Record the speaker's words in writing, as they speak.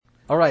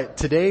All right,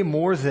 today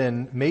more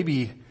than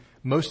maybe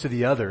most of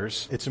the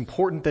others, it's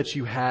important that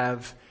you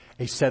have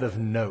a set of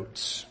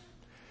notes.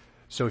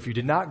 So if you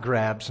did not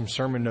grab some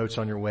sermon notes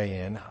on your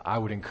way in, I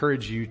would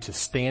encourage you to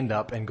stand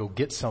up and go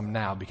get some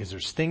now, because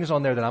there's things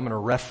on there that I'm going to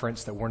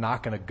reference that we're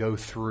not going to go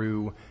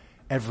through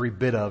every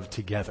bit of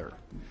together,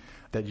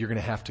 that you're going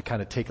to have to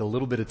kind of take a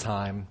little bit of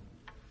time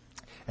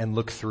and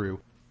look through.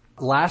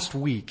 Last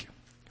week,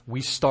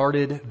 we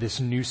started this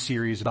new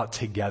series about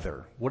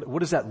together. What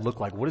does that look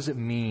like? What does it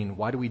mean?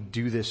 Why do we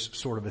do this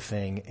sort of a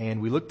thing?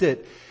 And we looked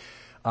at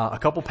a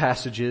couple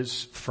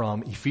passages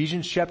from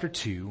Ephesians chapter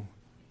 2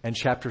 and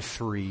chapter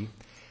 3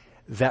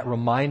 that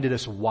reminded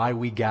us why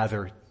we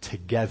gather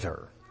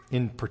together,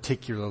 in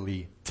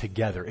particularly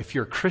together. If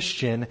you're a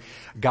Christian,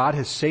 God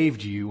has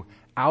saved you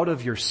out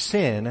of your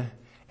sin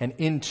and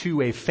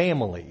into a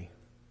family.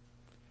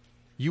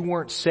 You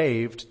weren't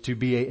saved to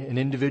be an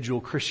individual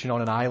Christian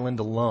on an island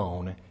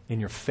alone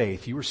in your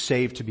faith. You were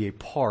saved to be a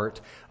part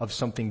of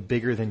something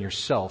bigger than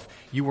yourself.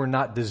 You were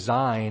not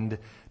designed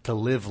to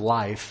live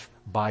life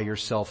by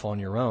yourself on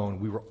your own.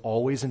 We were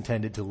always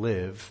intended to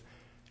live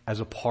as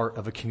a part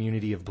of a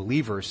community of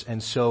believers.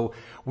 And so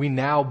we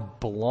now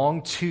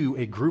belong to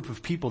a group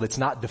of people that's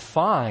not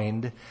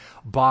defined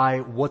by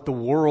what the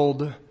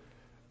world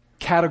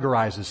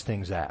categorizes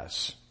things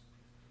as.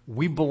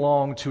 We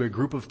belong to a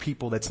group of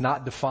people that's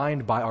not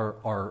defined by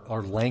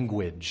our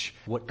language,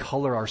 what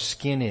color our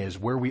skin is,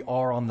 where we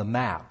are on the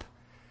map.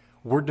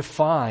 We're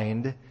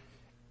defined,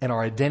 and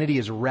our identity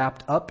is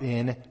wrapped up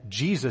in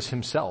Jesus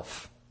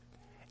himself.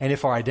 And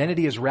if our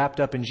identity is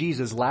wrapped up in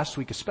Jesus, last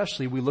week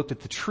especially, we looked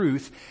at the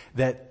truth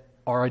that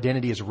our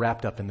identity is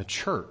wrapped up in the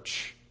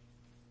church.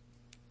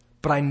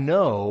 But I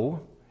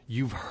know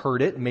you've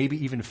heard it,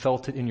 maybe even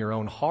felt it in your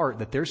own heart,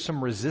 that there's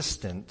some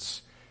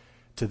resistance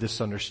to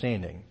this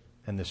understanding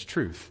and this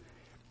truth.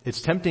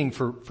 It's tempting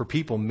for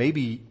people,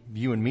 maybe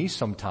you and me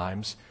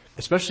sometimes,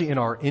 especially in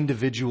our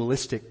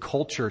individualistic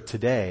culture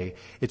today,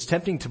 it's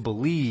tempting to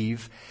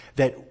believe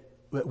that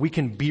we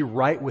can be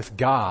right with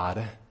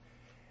God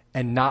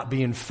and not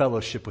be in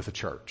fellowship with the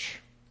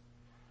church.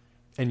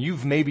 And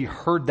you've maybe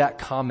heard that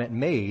comment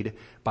made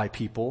by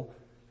people,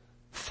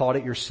 thought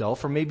it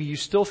yourself, or maybe you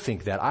still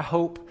think that. I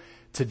hope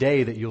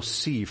today that you'll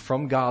see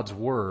from God's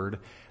word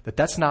that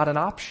that's not an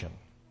option.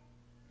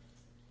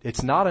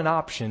 It's not an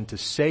option to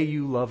say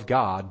you love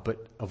God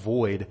but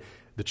avoid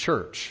the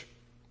church.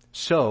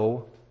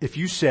 So if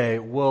you say,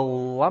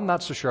 well, I'm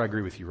not so sure I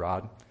agree with you,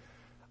 Rod,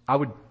 I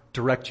would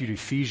direct you to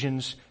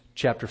Ephesians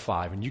chapter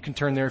 5. And you can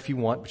turn there if you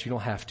want, but you don't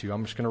have to.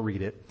 I'm just going to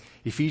read it.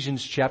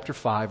 Ephesians chapter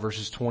 5,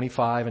 verses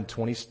 25 and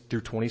 20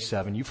 through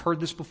 27. You've heard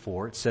this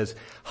before. It says,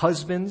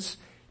 husbands,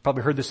 you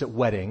probably heard this at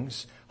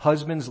weddings,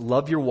 husbands,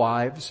 love your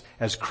wives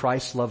as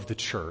Christ loved the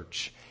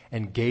church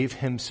and gave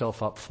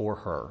himself up for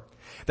her,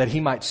 that he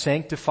might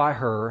sanctify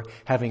her,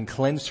 having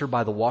cleansed her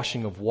by the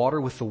washing of water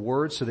with the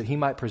word, so that he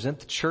might present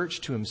the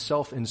church to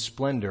himself in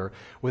splendor,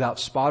 without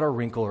spot or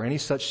wrinkle or any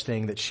such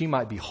thing, that she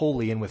might be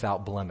holy and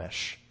without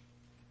blemish.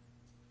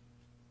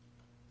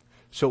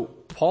 So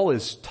Paul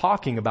is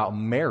talking about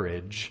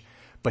marriage,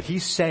 but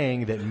he's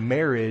saying that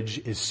marriage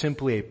is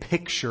simply a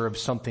picture of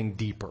something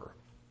deeper,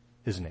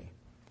 isn't he?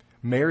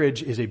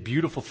 Marriage is a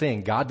beautiful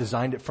thing. God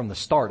designed it from the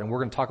start, and we're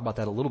going to talk about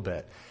that a little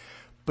bit.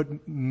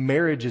 But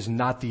marriage is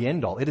not the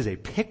end all. It is a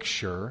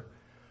picture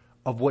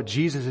of what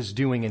Jesus is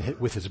doing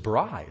with his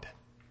bride.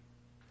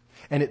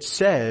 And it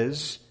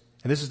says,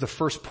 and this is the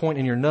first point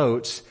in your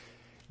notes,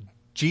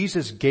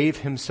 Jesus gave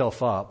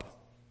himself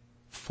up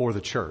for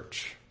the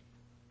church.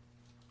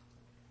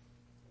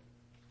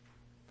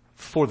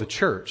 For the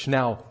church.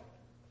 Now,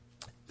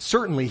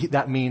 certainly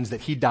that means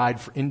that he died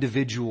for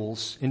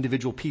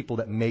individual people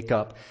that make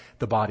up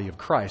the body of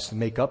Christ and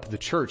make up the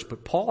church.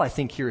 But Paul, I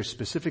think here is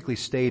specifically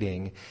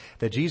stating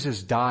that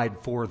Jesus died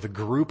for the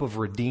group of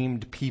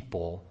redeemed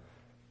people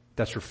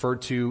that's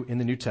referred to in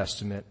the New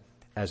Testament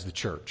as the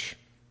church.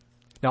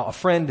 Now, a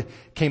friend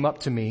came up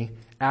to me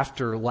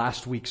after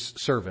last week's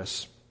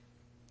service,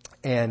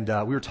 and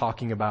we were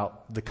talking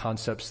about the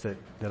concepts that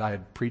I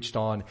had preached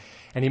on,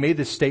 and he made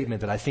this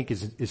statement that I think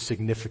is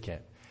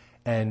significant.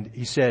 And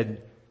he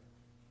said,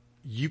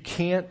 you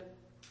can't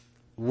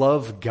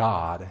love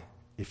God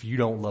if you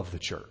don't love the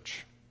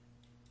church.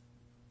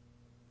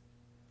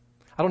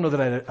 I don't know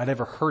that I'd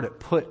ever heard it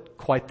put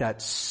quite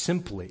that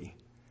simply,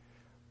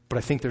 but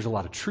I think there's a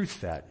lot of truth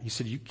to that. He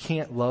said, you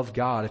can't love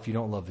God if you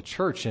don't love the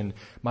church. And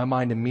my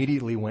mind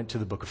immediately went to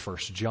the book of 1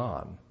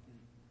 John.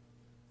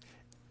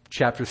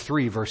 Chapter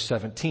 3, verse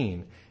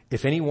 17.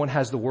 If anyone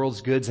has the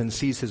world's goods and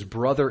sees his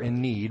brother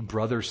in need,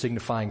 brother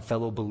signifying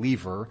fellow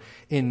believer,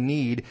 in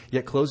need,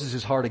 yet closes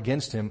his heart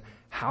against him,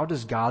 how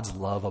does God's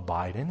love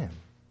abide in him?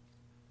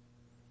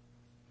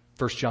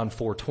 1 John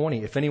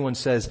 4:20, if anyone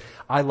says,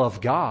 I love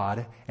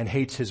God, and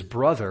hates his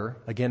brother,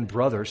 again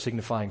brother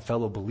signifying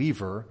fellow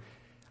believer,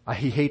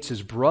 he hates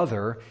his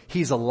brother,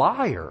 he's a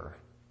liar.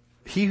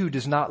 He who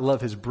does not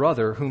love his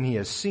brother whom he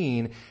has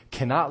seen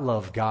cannot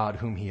love God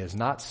whom he has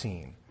not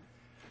seen.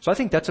 So I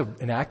think that's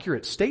an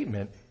accurate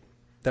statement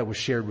that was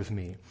shared with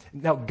me.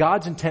 Now,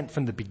 God's intent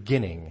from the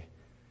beginning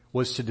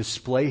was to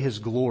display his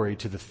glory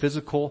to the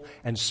physical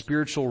and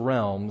spiritual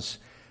realms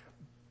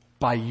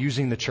by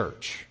using the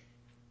church.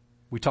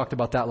 We talked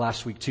about that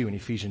last week too in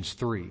Ephesians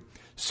 3.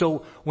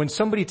 So when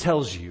somebody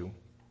tells you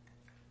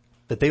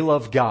that they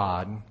love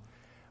God,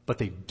 but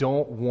they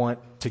don't want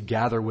to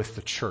gather with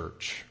the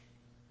church,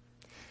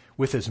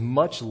 with as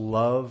much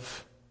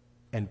love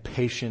and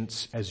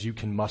patience as you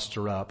can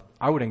muster up,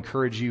 I would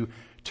encourage you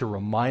to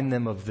remind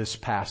them of this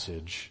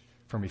passage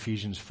from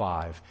Ephesians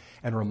 5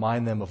 and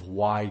remind them of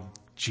why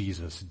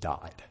Jesus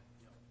died.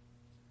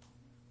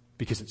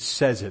 Because it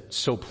says it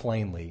so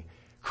plainly.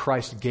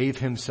 Christ gave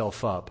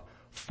himself up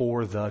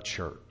for the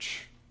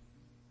church.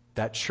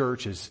 That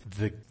church is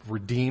the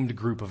redeemed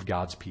group of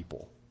God's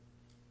people.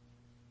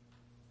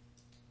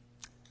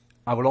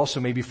 I would also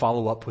maybe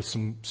follow up with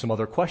some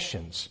other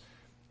questions.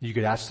 You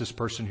could ask this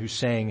person who's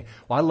saying,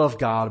 well, I love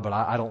God, but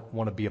I don't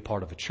want to be a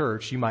part of a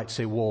church. You might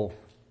say, well,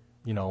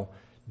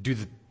 do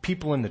the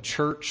people in the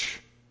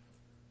church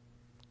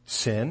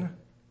sin?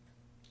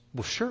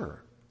 Well,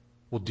 sure.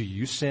 Well, do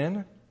you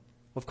sin?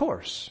 Of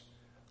course.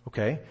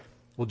 Okay.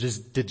 Well,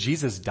 did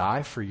Jesus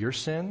die for your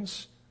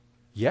sins?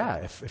 Yeah.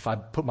 If I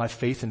put my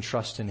faith and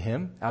trust in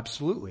him,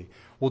 absolutely.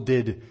 Well,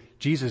 did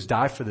Jesus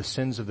die for the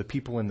sins of the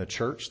people in the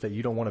church that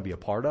you don't want to be a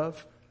part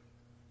of?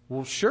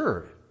 Well,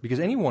 sure. Because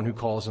anyone who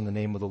calls on the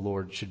name of the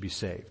Lord should be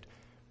saved.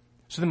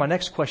 So then my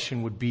next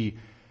question would be,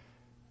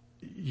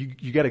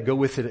 you got to go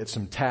with it at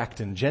some tact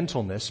and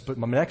gentleness, but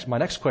my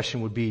next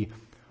question would be,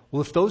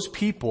 well, if those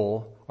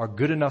people are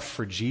good enough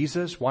for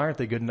Jesus, why aren't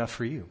they good enough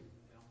for you?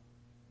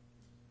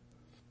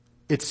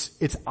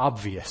 It's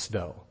obvious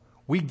though.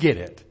 We get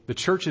it. The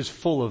church is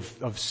full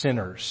of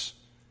sinners.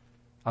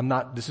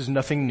 This is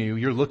nothing new.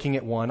 You're looking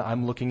at one,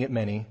 I'm looking at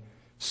many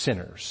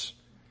sinners.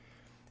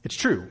 It's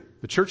true.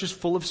 The church is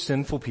full of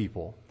sinful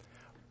people,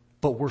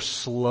 but we're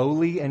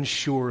slowly and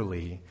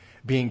surely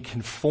being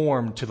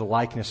conformed to the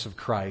likeness of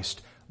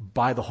Christ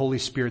by the Holy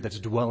Spirit that's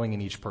dwelling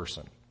in each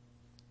person.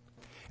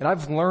 And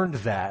I've learned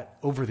that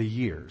over the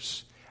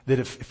years, that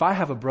if I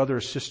have a brother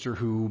or sister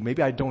who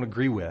maybe I don't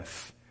agree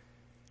with,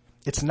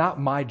 it's not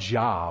my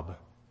job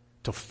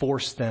to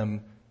force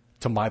them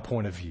to my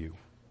point of view.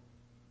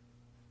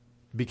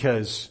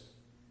 Because,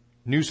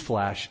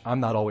 newsflash, I'm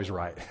not always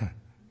right.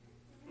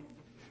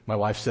 My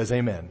wife says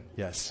amen.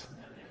 Yes.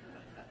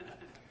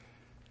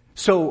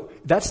 So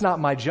that's not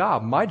my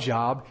job. My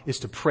job is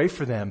to pray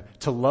for them,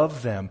 to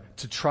love them,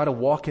 to try to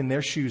walk in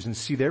their shoes and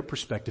see their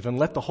perspective and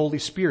let the Holy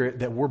Spirit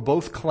that we're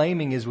both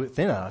claiming is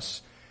within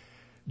us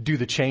do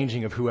the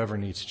changing of whoever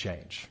needs to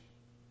change.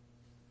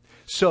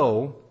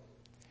 So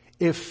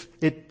if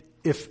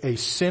a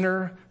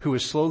sinner who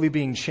is slowly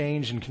being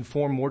changed and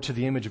conformed more to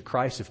the image of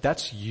Christ, if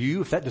that's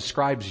you, if that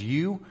describes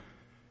you,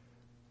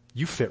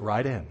 you fit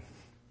right in.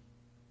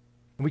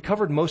 And we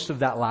covered most of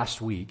that last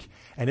week,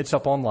 and it's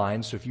up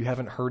online, so if you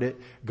haven't heard it,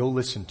 go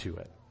listen to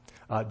it.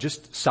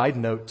 Just side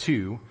note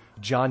too,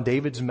 John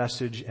David's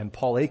message and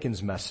Paul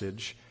Aiken's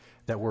message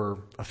that were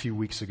a few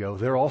weeks ago,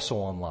 they're also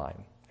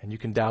online, and you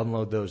can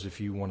download those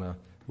if you want to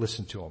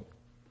listen to them.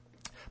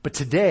 But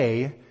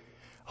today,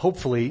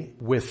 hopefully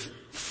with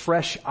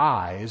fresh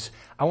eyes,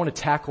 I want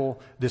to tackle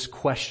this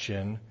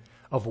question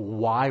of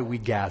why we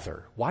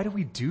gather. Why do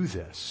we do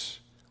this?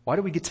 Why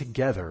do we get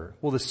together?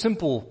 Well, the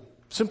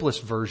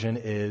simplest version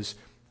is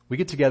we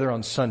get together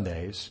on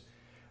Sundays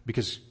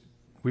because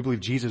we believe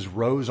Jesus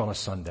rose on a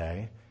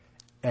Sunday,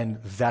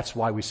 and that's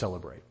why we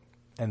celebrate.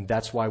 And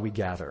that's why we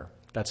gather.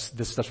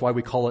 That's why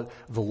we call it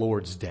the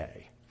Lord's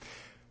Day.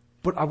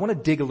 But I want to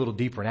dig a little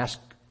deeper and ask,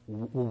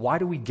 well, why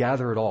do we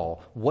gather at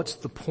all? What's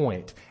the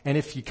point? And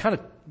if you kind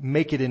of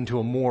make it into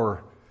a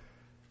more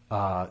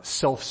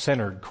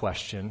self-centered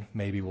question,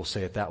 maybe we'll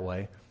say it that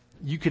way,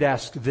 you could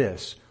ask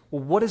this: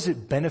 well, what does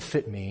it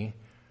benefit me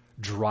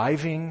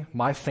driving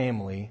my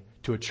family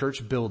to a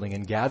church building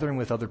and gathering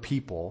with other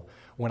people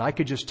when I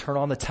could just turn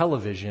on the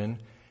television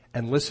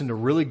and listen to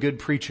really good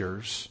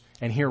preachers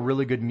and hear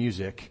really good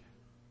music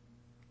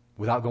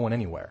without going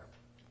anywhere?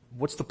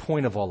 What's the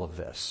point of all of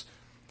this?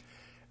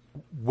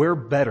 Where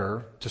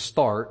better to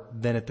start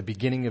than at the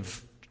beginning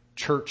of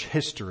church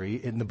history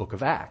in the book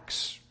of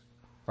Acts,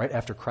 right?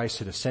 After Christ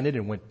had ascended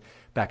and went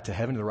back to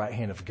heaven to the right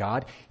hand of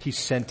God, he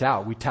sent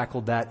out. We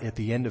tackled that at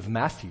the end of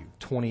Matthew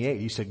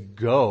 28. He said,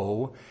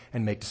 go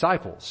and make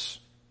disciples.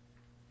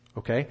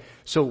 Okay?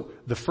 So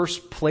the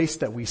first place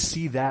that we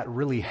see that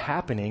really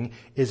happening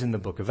is in the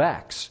book of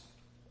Acts.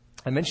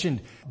 I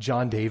mentioned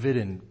John David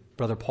and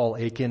Brother Paul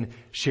Aiken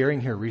sharing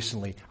here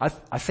recently. I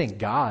thank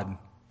God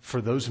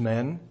for those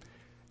men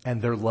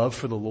and their love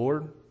for the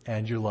Lord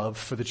and your love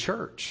for the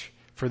church,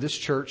 for this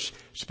church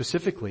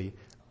specifically,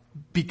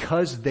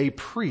 because they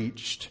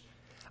preached.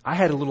 I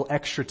had a little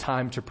extra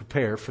time to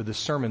prepare for this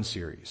sermon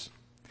series.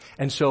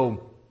 And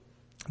so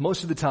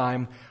most of the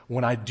time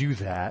when I do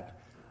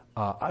that,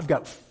 I've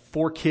got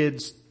 4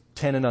 kids,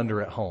 10 and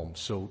under at home.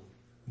 So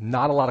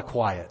not a lot of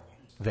quiet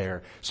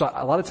there. So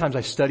a lot of times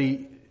I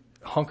study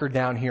hunkered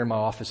down here in my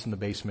office in the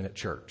basement at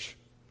church.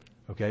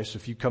 Okay. So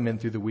if you come in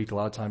through the week, a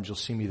lot of times you'll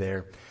see me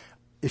there.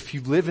 If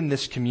you live in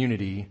this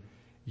community,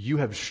 you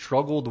have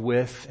struggled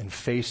with and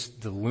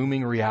faced the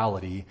looming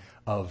reality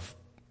of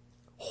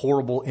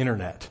horrible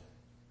internet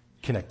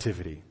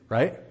connectivity,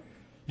 right?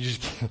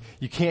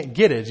 You can't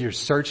get it. You're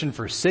searching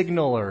for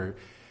signal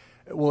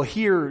well,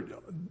 here,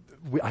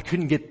 I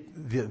couldn't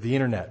get the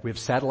internet. We have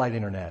satellite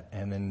internet,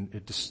 and then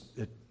it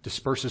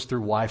disperses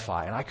through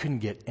Wi-Fi, and I couldn't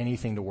get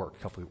anything to work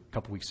a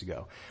couple weeks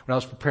ago. When I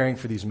was preparing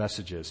for these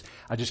messages,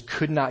 I just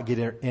could not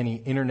get any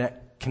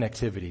internet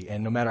connectivity,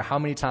 and no matter how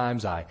many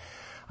times I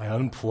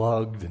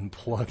unplugged and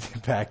plugged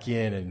it back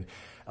in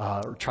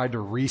and tried to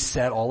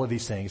reset all of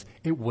these things,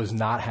 it was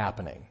not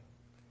happening.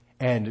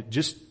 And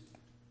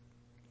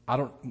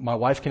my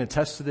wife can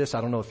attest to this.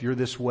 I don't know if you're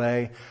this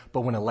way,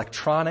 but when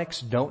electronics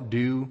don't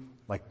do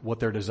like what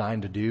they're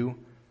designed to do,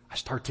 I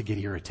start to get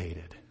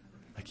irritated.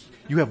 Like,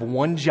 you have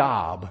one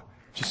job,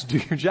 just do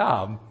your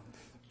job.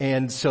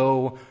 And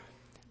so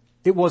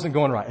it wasn't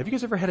going right. Have you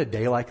guys ever had a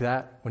day like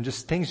that when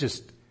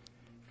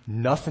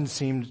nothing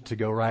seemed to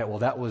go right? Well,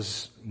 that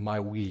was my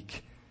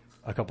week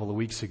a couple of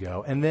weeks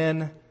ago. And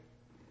then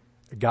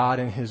God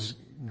in His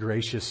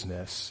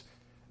graciousness,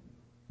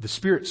 the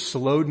Spirit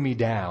slowed me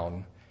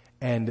down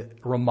and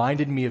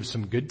reminded me of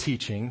some good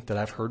teaching that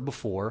I've heard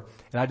before.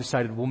 And I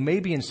decided, well,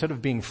 maybe instead of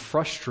being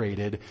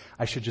frustrated,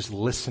 I should just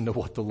listen to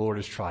what the Lord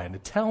is trying to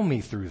tell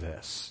me through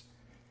this.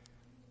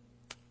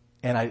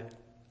 And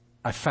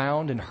I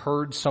found and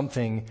heard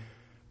something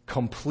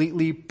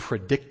completely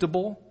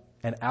predictable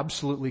and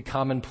absolutely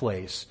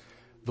commonplace.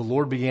 The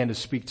Lord began to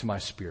speak to my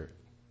spirit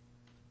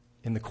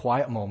in the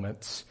quiet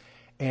moments,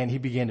 and He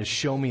began to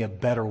show me a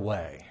better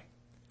way.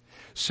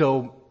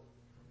 So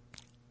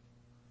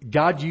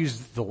God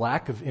used the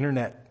lack of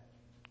internet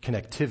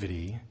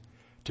connectivity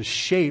to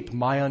shape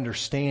my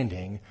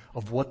understanding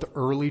of what the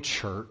early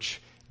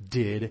church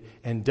did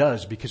and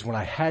does, because when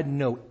I had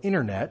no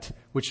internet,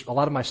 which a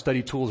lot of my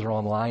study tools are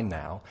online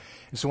now,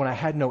 and so when I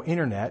had no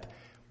internet,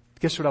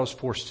 guess what I was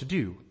forced to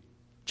do?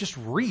 Just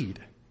read.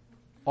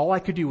 All I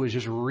could do was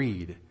just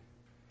read.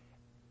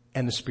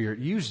 And the Spirit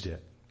used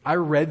it. I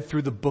read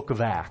through the book of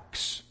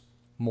Acts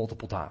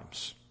multiple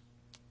times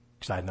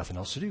because I had nothing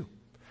else to do.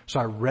 So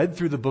I read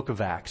through the book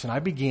of Acts, and I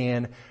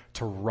began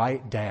to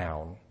write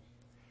down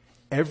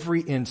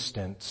every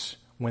instance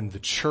when the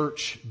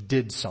church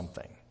did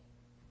something.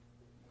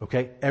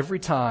 Okay? Every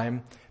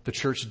time the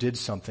church did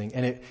something,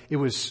 and it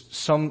was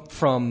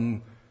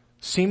from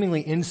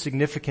seemingly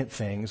insignificant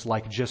things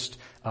like just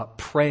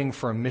praying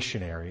for a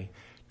missionary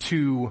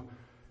to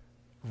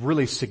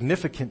really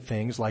significant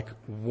things like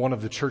one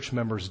of the church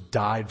members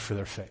died for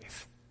their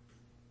faith.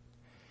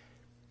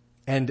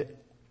 And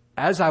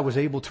as I was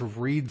able to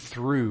read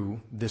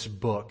through this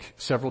book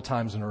several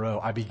times in a row,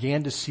 I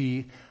began to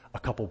see a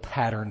couple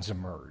patterns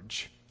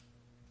emerge.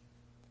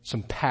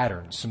 Some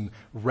patterns, some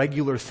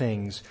regular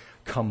things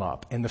come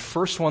up. And the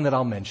first one that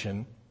I'll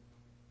mention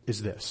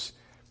is this.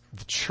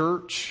 The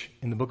church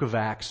in the book of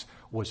Acts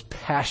was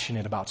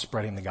passionate about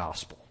spreading the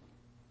gospel.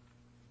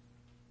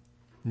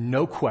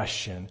 No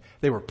question,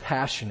 they were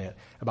passionate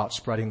about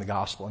spreading the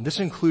gospel. And this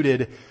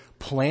included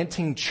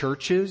planting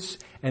churches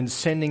and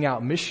sending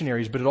out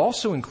missionaries, but it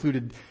also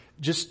included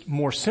just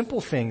more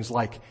simple things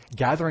like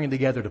gathering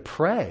together to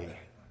pray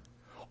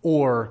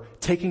or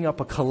taking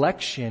up a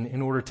collection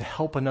in order to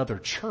help another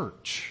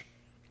church.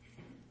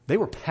 They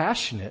were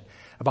passionate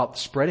about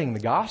spreading the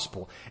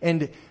gospel.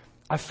 And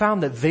I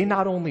found that they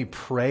not only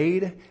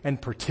prayed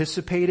and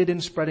participated in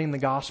spreading the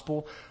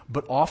gospel,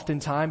 but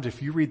oftentimes,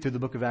 if you read through the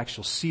book of Acts,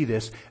 you'll see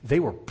this,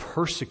 they were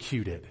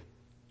persecuted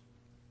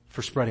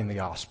for spreading the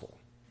gospel.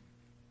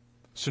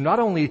 So not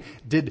only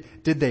did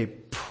they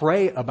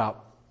pray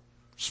about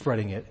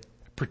spreading it,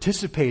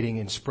 participating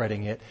in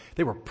spreading it,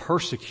 they were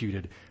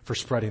persecuted for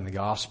spreading the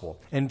gospel.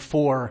 And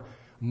for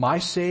my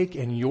sake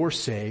and your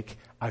sake,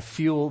 I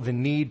feel the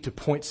need to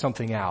point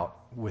something out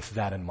with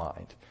that in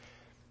mind.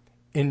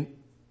 In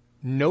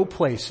no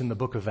place in the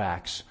book of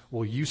Acts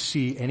will you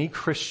see any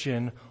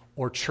Christian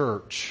or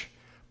church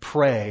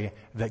pray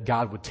that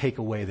God would take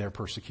away their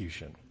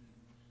persecution.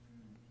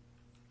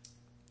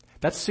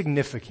 That's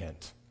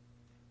significant.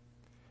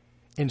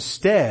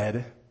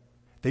 Instead,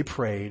 they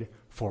prayed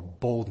for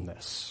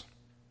boldness.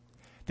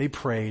 They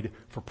prayed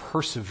for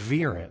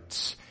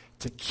perseverance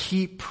to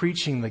keep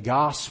preaching the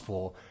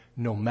gospel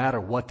no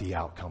matter what the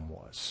outcome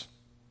was.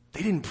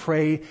 They didn't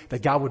pray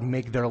that God would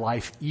make their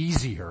life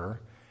easier.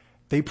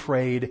 They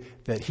prayed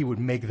that He would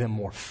make them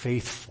more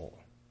faithful.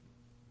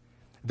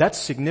 That's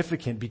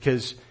significant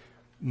because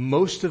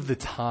most of the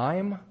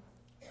time,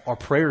 our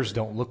prayers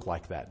don't look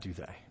like that, do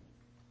they?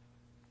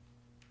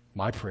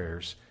 My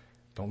prayers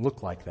don't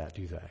look like that,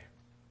 do they?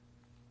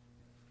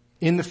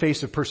 In the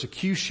face of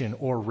persecution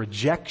or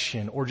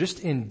rejection or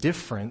just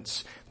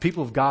indifference,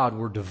 people of God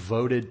were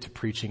devoted to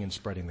preaching and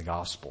spreading the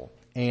gospel.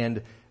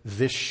 And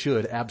this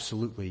should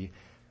absolutely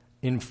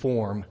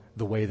inform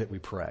the way that we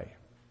pray.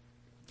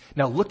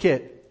 Now look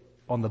at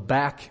on the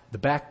back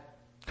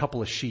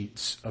couple of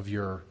sheets of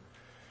your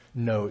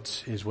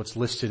notes is what's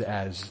listed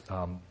as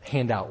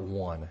handout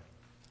 1.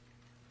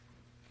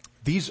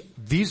 These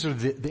are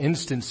the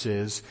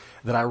instances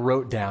that I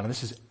wrote down, and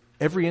this is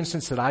every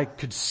instance that I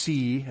could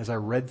see as I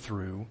read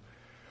through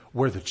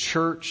where the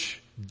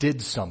church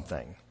did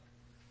something.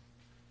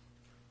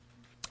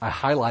 I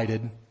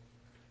highlighted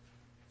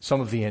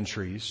some of the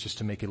entries just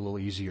to make it a little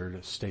easier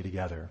to stay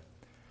together.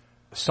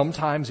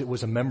 Sometimes it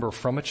was a member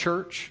from a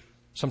church.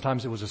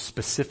 Sometimes it was a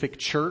specific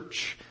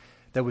church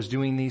that was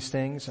doing these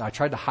things. I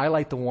tried to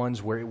highlight the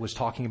ones where it was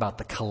talking about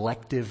the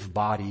collective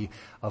body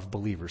of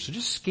believers. So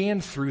just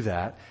scan through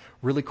that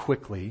really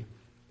quickly.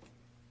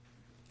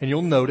 And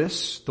you'll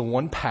notice the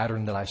one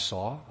pattern that I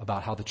saw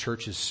about how the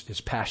church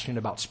is passionate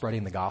about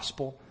spreading the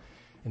gospel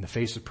in the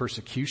face of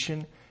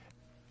persecution.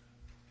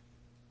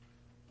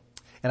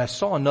 And I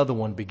saw another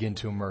one begin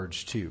to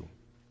emerge too.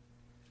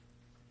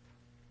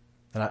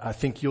 And I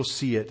think you'll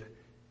see it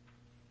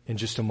in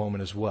just a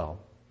moment as well.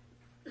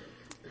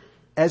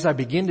 As I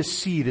begin to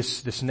see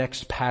this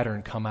next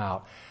pattern come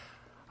out,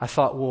 I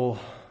thought, well,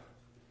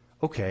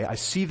 okay, I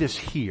see this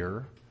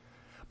here,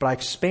 but I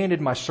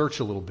expanded my search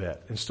a little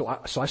bit. And so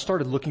I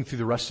started looking through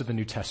the rest of the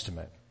New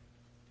Testament.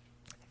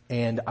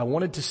 And I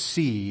wanted to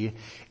see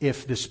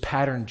if this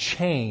pattern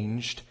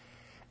changed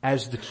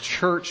as the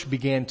church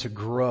began to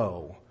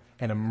grow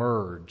and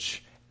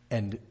emerge.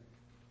 And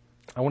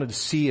I wanted to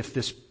see if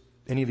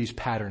any of these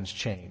patterns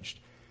changed.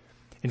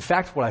 In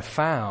fact, what I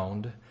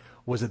found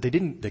was that they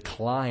didn't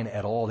decline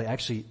at all. They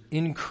actually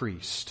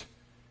increased.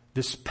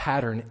 This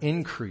pattern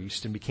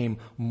increased and became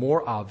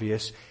more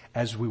obvious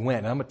as we went.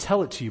 And I'm going to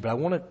tell it to you, but I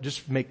want to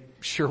just make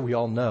sure we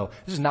all know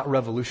this is not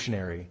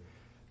revolutionary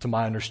to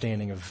my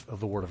understanding of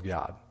the Word of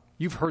God.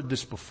 You've heard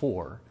this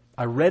before.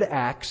 I read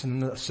Acts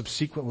and the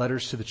subsequent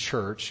letters to the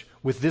church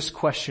with this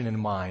question in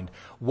mind.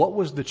 What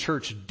was the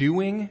church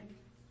doing,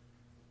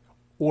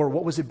 or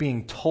what was it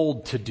being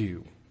told to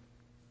do?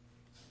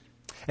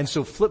 And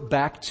so flip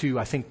back to,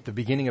 I think, the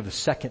beginning of the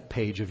second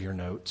page of your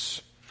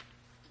notes.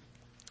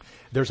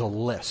 There's a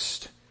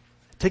list.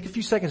 Take a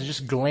few seconds and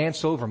just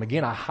glance over them.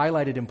 Again, I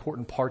highlighted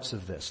important parts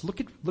of this.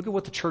 Look at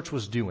what the church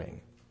was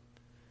doing.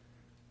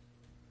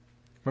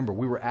 Remember,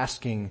 I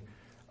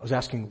was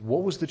asking,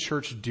 what was the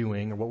church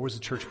doing, or what was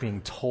the church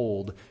being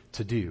told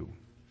to do?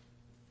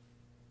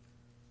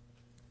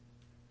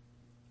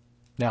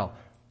 Now,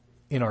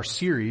 in our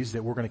series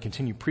that we're going to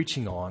continue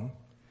preaching on,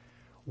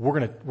 we're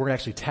going to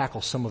actually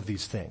tackle some of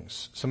these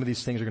things. Some of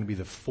these things are going to be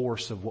the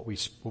force of what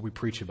we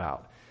preach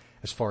about,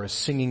 as far as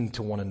singing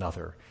to one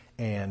another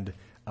and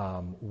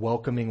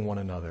welcoming one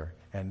another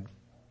and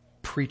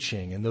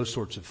preaching and those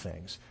sorts of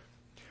things.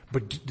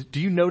 But do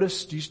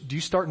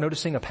you start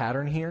noticing a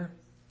pattern here?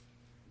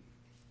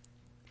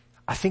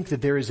 I think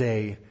that there is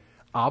a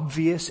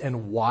obvious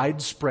and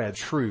widespread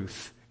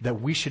truth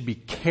that we should be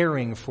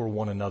caring for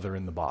one another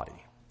in the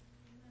body.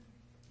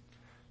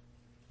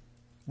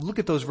 Look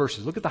at those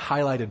verses. Look at the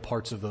highlighted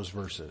parts of those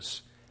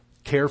verses.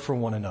 Care for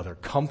one another,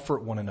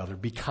 comfort one another,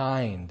 be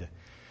kind,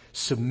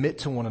 submit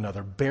to one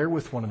another, bear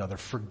with one another,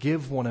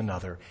 forgive one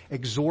another,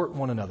 exhort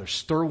one another,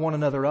 stir one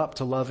another up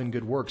to love and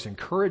good works,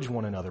 encourage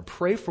one another,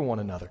 pray for one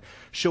another,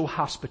 show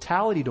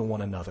hospitality to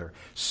one another,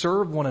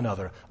 serve one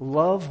another,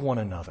 love one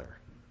another.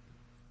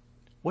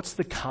 What's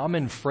the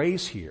common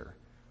phrase here?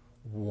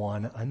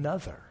 One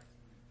another.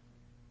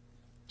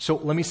 So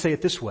let me say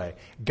it this way.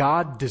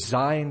 God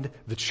designed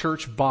the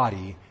church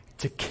body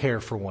to care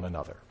for one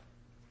another.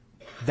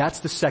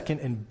 That's the second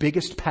and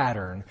biggest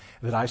pattern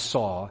that I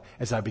saw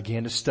as I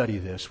began to study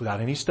this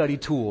without any study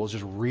tools,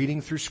 just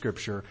reading through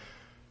Scripture.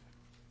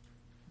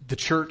 The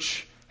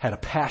church had a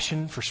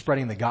passion for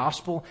spreading the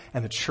gospel,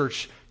 and the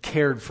church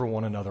cared for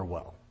one another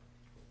well.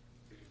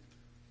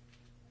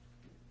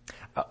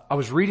 I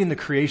was reading the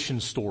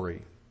creation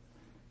story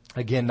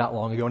again not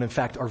long ago, and in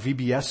fact our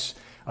VBS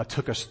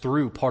took us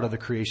through part of the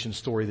creation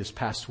story this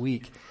past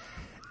week.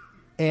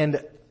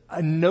 And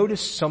I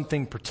noticed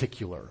something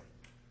particular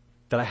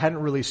that I hadn't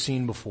really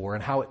seen before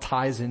and how it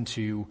ties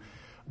into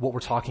what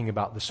we're talking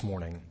about this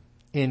morning.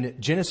 In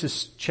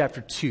Genesis chapter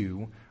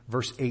 2,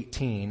 verse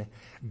 18,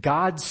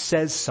 God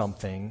says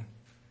something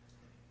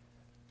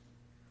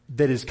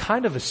that is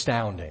kind of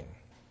astounding.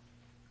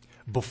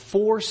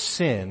 Before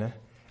sin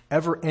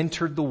ever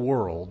entered the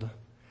world,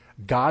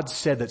 God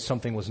said that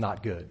something was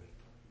not good.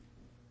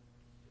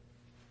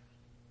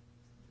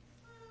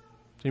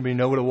 Anybody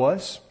know what it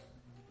was?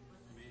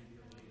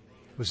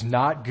 It was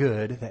not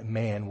good that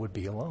man would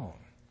be alone.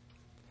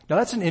 Now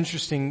that's an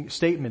interesting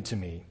statement to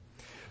me.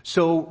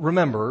 So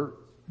remember,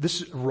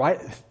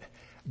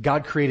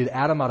 God created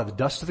Adam out of the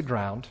dust of the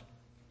ground.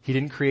 He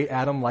didn't create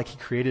Adam like he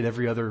created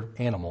every other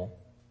animal.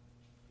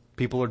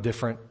 People are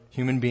different.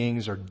 Human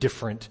beings are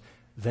different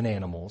than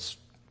animals.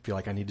 I feel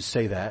like I need to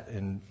say that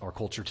in our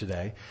culture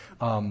today.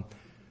 But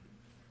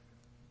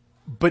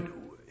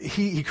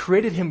he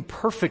created him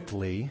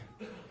perfectly,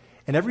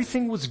 and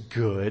everything was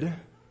good.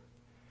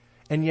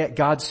 And yet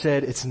God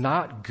said, it's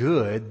not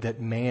good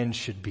that man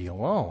should be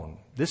alone.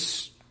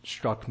 This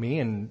struck me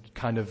and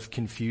kind of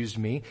confused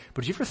me.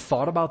 But have you ever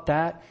thought about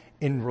that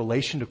in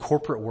relation to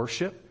corporate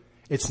worship?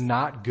 It's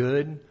not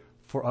good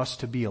for us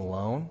to be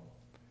alone.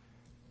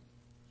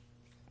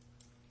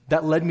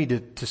 That led me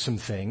to some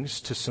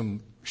things, to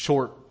some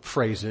short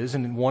phrases,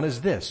 and one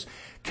is this: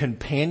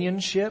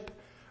 companionship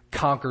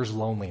conquers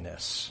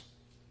loneliness.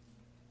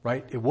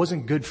 Right? It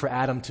wasn't good for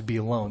Adam to be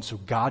alone, so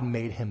God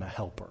made him a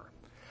helper.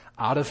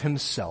 Out of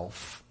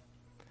himself,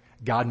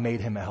 God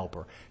made him a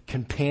helper.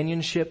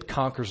 Companionship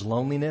conquers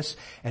loneliness,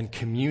 and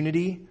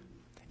community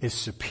is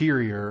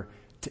superior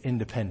to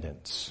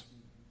independence.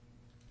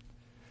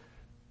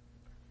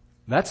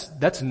 That's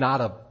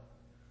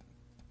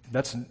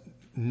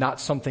not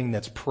something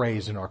that's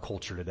praised in our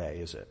culture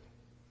today, is it?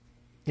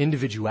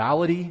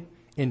 Individuality,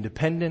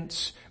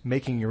 independence,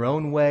 making your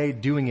own way,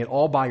 doing it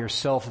all by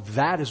yourself,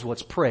 that is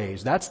what's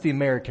praised. That's the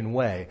American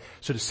way.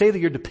 So to say that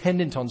you're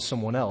dependent on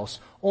someone else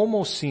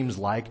almost seems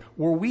like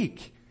we're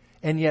weak.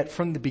 And yet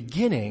from the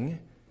beginning,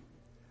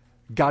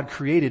 God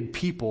created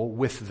people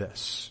with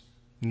this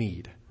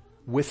need,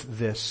 with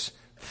this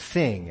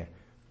thing.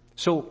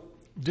 So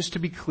just to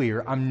be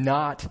clear, I'm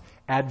not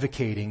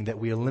advocating that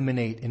we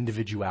eliminate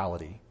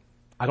individuality.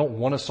 I don't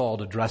want us all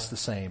to dress the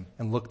same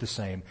and look the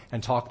same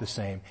and talk the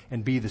same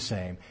and be the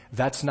same.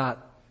 That's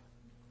not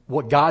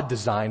what God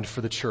designed for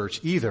the church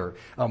either.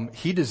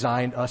 He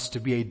designed us to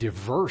be a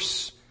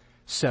diverse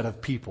set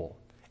of people,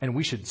 and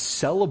we should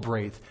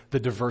celebrate the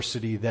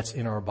diversity that's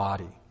in our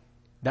body.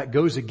 That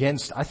goes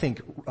against, I think,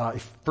 1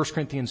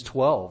 Corinthians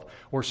 12,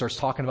 where it starts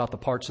talking about the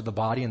parts of the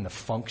body and the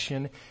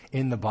function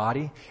in the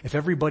body. If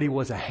everybody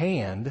was a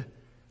hand,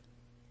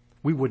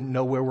 we wouldn't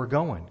know where we're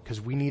going because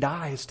we need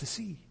eyes to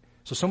see.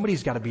 So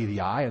somebody's got to be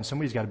the eye and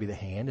somebody's got to be the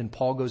hand, and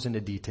Paul goes into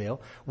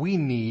detail. We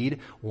need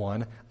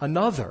one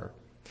another.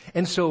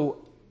 And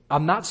so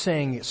I'm not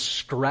saying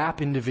scrap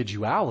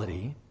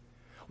individuality.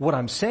 What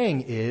I'm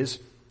saying is,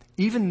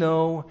 even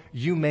though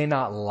you may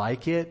not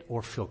like it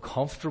or feel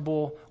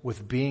comfortable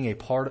with being a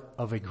part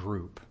of a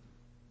group,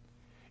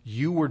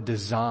 you were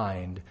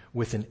designed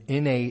with an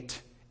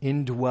innate,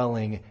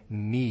 indwelling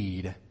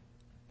need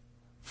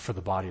for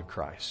the body of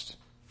Christ,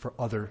 for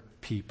other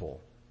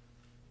people,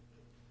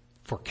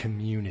 for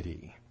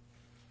community.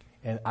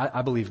 And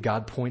I believe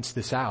God points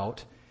this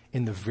out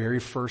in the very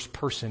first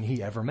person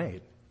he ever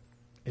made.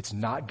 It's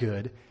not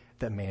good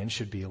that man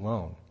should be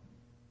alone.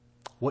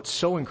 What's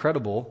so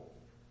incredible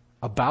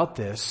about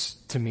this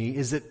to me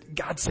is that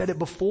God said it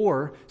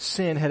before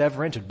sin had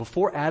ever entered.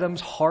 Before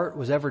Adam's heart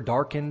was ever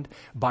darkened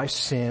by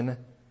sin,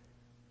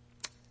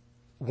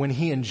 when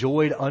he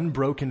enjoyed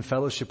unbroken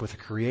fellowship with the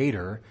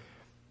Creator,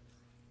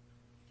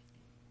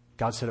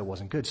 God said it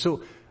wasn't good.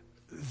 So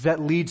that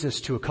leads us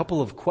to a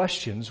couple of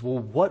questions. Well,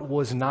 what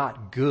was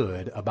not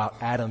good about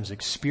Adam's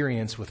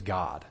experience with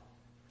God?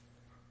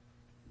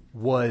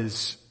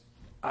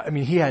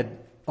 He had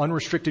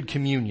unrestricted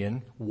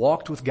communion,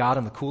 walked with God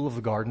in the cool of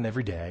the garden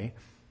every day.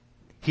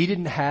 He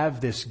didn't have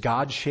this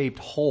God-shaped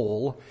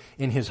hole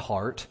in his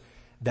heart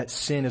that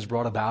sin has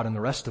brought about in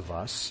the rest of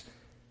us.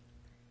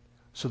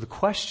 So the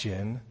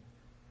question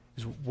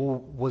is,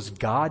 well, was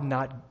God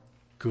not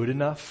good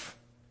enough?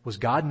 Was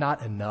God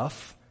not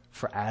enough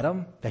for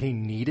Adam, that he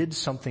needed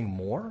something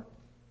more?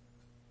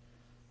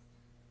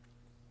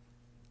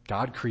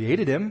 God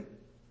created him,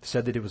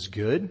 said that it was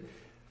good,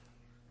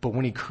 but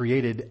when he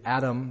created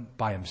Adam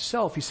by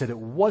himself, he said it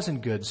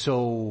wasn't good.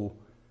 So,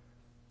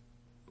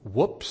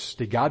 whoops,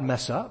 did God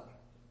mess up?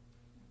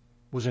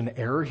 Was there an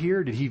error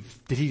here? Did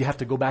he have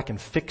to go back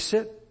and fix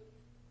it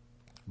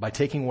by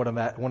taking one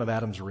of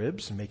Adam's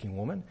ribs and making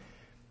woman?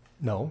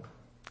 No,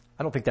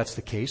 I don't think that's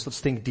the case. Let's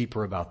think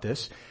deeper about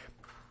this.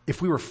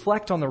 If we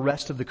reflect on the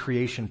rest of the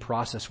creation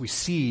process, we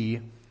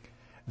see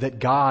that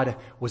God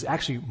was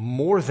actually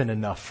more than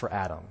enough for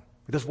Adam.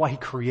 That's why he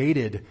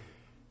created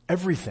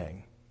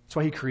everything. That's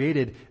why he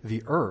created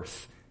the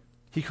earth.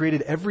 He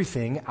created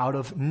everything out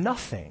of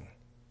nothing.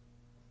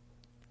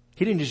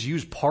 He didn't just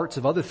use parts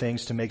of other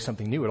things to make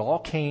something new. It all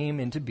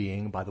came into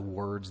being by the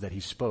words that he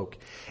spoke.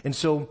 And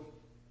so,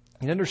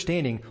 in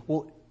understanding,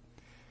 well,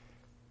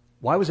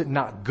 why was it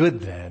not good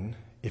then?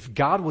 If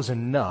God was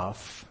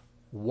enough,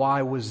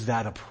 why was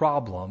that a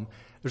problem?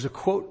 There's a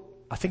quote,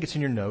 I think it's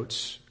in your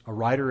notes, a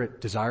writer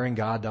at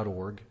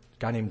desiringgod.org, a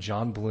guy named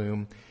John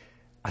Bloom,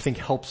 I think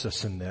helps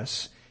us in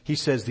this. He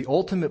says, the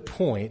ultimate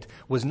point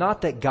was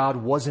not that God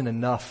wasn't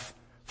enough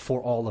for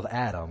all of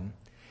Adam.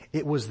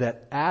 It was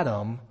that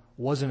Adam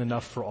wasn't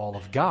enough for all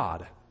of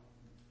God.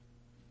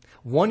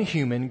 One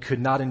human could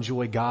not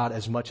enjoy God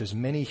as much as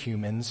many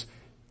humans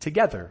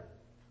together.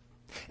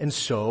 And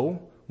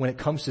so, when it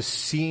comes to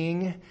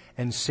seeing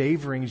and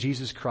savoring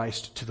Jesus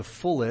Christ to the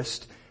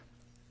fullest,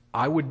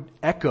 I would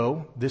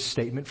echo this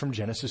statement from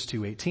Genesis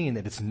 2:18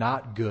 that it's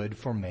not good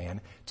for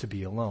man to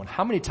be alone.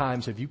 How many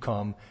times have you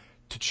come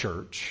to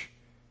church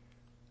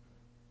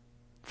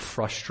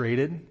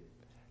frustrated,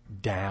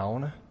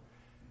 down,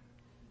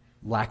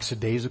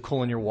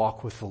 lackadaisical in your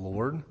walk with the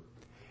Lord,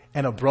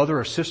 and a brother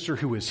or sister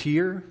who is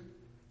here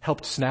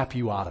helped snap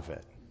you out of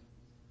it?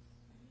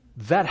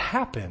 That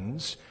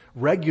happens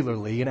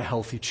regularly in a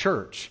healthy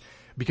church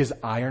because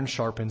iron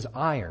sharpens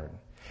iron.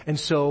 And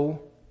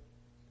so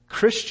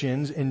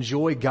Christians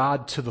enjoy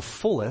God to the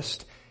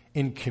fullest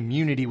in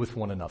community with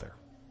one another.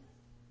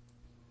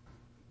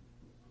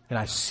 And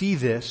I see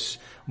this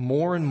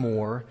more and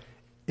more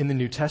in the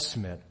New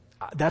Testament.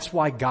 That's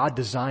why God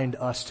designed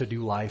us to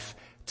do life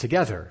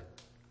together.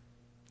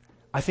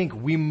 I think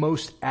we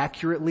most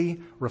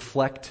accurately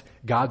reflect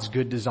God's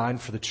good design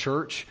for the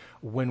church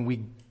when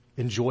we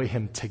enjoy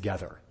Him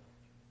together.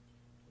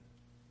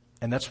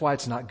 And that's why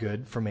it's not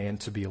good for man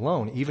to be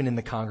alone, even in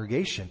the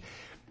congregation.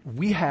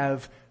 We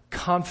have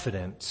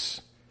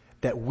confidence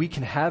that we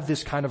can have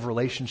this kind of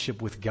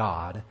relationship with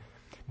God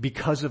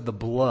because of the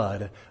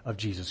blood of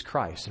Jesus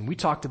Christ. And we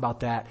talked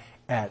about that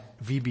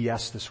at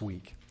VBS this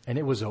week. And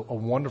it was a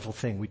wonderful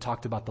thing. We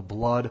talked about the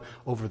blood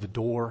over the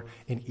door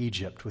in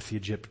Egypt with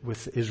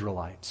the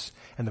Israelites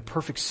and the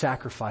perfect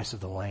sacrifice of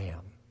the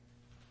lamb.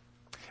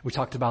 We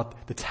talked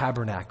about the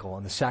tabernacle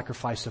and the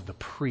sacrifice of the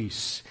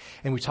priests.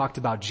 And we talked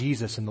about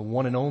Jesus and the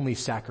one and only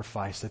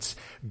sacrifice that's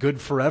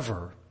good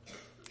forever.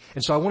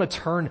 And so I want to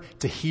turn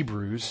to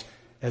Hebrews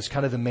as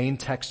kind of the main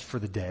text for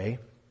the day.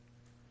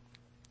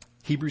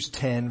 Hebrews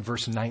 10,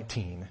 verse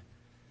 19.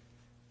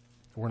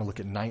 We're going to look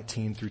at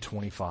 19 through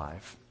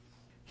 25.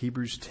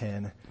 Hebrews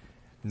 10,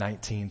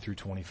 19 through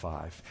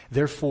 25.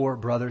 Therefore,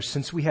 brothers,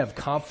 since we have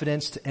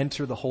confidence to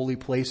enter the holy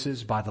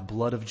places by the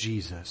blood of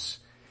Jesus,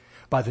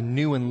 by the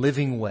new and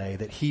living way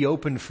that He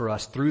opened for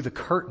us through the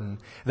curtain,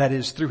 that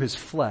is, through His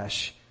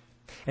flesh,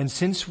 and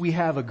since we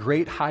have a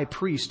great high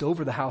priest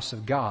over the house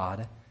of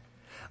God,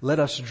 let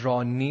us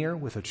draw near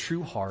with a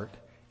true heart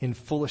in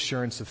full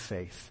assurance of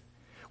faith,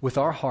 with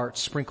our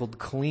hearts sprinkled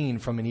clean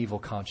from an evil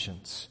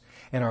conscience,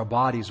 and our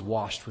bodies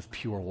washed with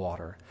pure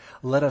water.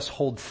 Let us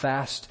hold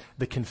fast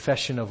the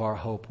confession of our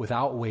hope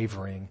without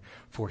wavering,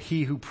 for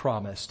He who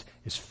promised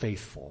is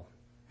faithful.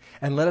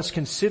 And let us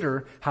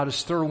consider how to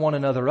stir one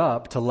another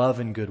up to love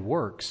and good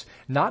works,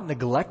 not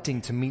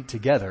neglecting to meet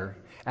together,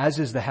 as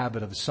is the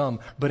habit of some,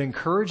 but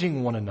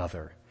encouraging one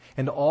another,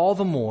 and all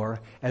the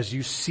more as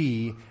you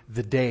see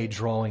the day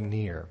drawing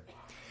near.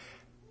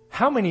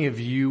 How many of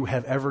you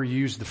have ever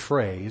used the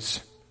phrase,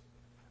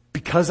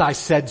 "because I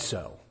said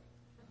so"?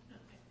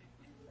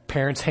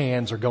 Parents'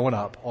 hands are going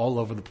up all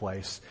over the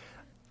place.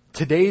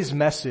 Today's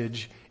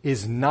message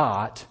is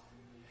not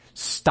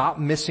stop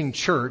missing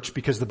church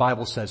because the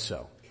Bible says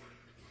so.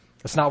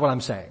 That's not what I'm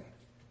saying.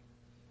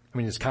 I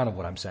mean, it's kind of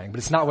what I'm saying, but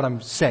it's not what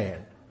I'm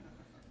saying.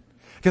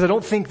 Because I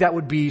don't think that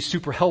would be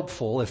super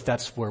helpful if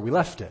that's where we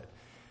left it.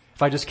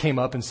 If I just came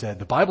up and said,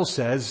 the Bible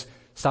says,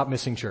 stop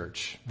missing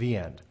church, the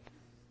end.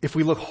 If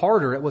we look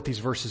harder at what these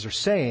verses are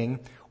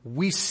saying,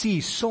 we see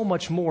so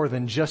much more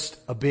than just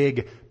a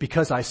big,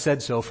 because I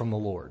said so from the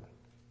Lord.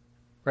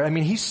 Right? I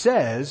mean, He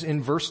says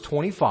in verse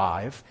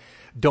 25,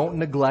 don't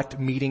neglect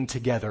meeting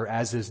together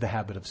as is the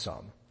habit of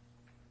some.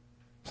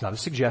 It's not a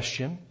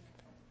suggestion.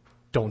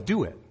 Don't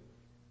do it.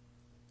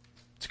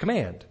 It's a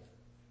command.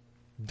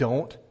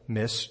 Don't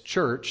miss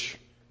church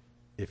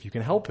if you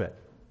can help it.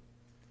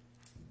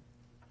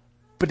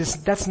 But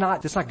that's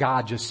not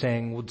God just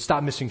saying, well,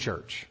 stop missing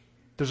church.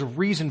 There's a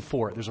reason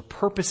for it. There's a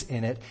purpose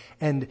in it,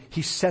 and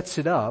He sets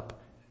it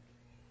up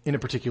in a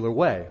particular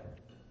way.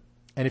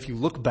 And if you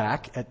look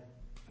back at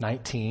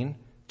 19,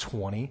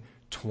 20,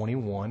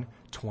 21,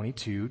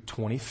 22,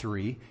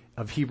 23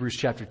 of Hebrews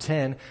chapter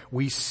 10,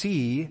 we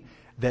see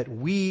that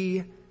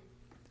we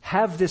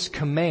have this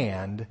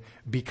command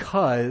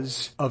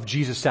because of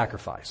Jesus'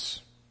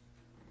 sacrifice.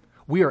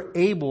 We are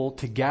able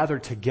to gather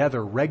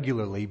together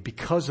regularly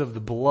because of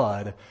the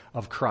blood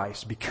of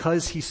Christ,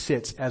 because He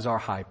sits as our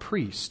high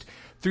priest.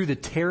 Through the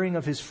tearing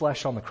of His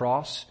flesh on the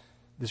cross,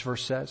 this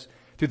verse says,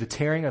 through the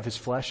tearing of His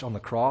flesh on the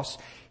cross,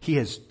 He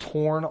has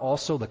torn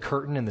also the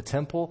curtain in the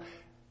temple,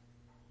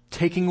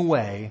 taking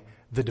away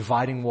the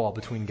dividing wall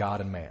between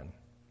God and man,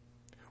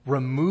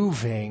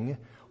 removing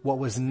what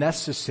was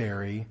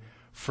necessary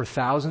for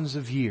thousands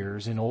of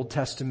years in Old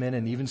Testament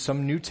and even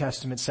some New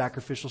Testament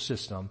sacrificial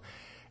system.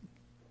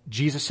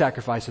 Jesus'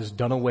 sacrifice has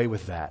done away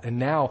with that. And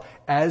now,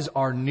 as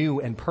our new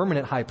and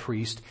permanent high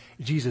priest,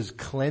 Jesus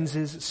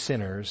cleanses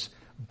sinners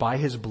by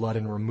His blood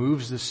and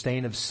removes the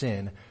stain of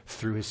sin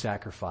through His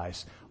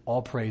sacrifice.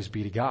 All praise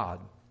be to God.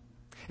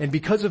 And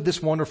because of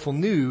this wonderful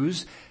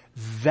news,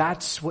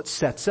 that's what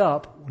sets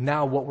up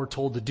now what we're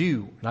told to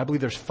do. And I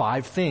believe there's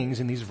 5 things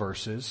in these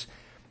verses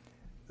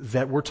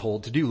that we're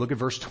told to do. Look at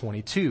verse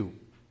 22.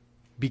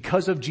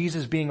 Because of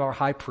Jesus being our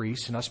high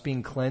priest and us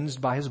being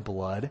cleansed by His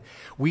blood,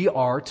 we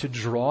are to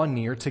draw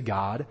near to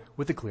God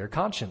with a clear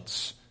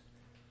conscience.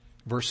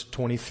 Verse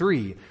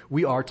 23,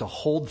 we are to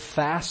hold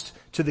fast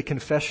to the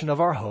confession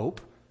of our hope,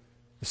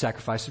 the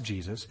sacrifice of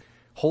Jesus.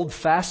 Hold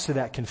fast to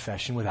that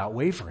confession without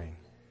wavering.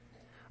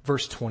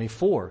 Verse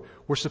 24,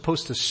 we're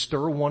supposed to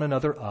stir one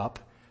another up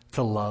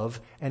to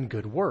love and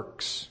good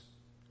works.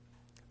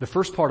 The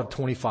first part of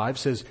 25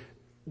 says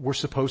we're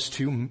supposed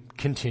to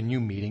continue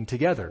meeting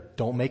together.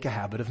 Don't make a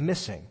habit of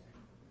missing.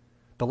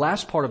 The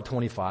last part of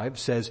 25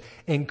 says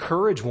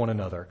encourage one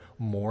another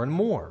more and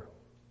more.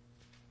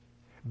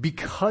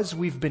 Because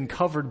we've been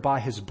covered by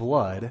His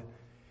blood,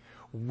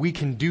 we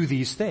can do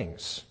these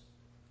things.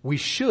 We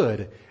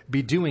should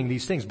be doing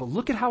these things. But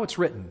look at how it's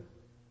written.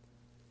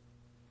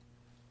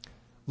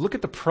 Look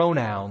at the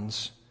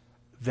pronouns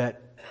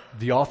that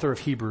the author of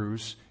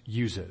Hebrews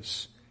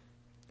uses.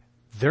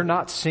 They're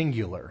not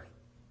singular.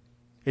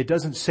 It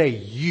doesn't say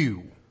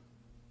you.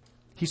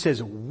 He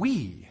says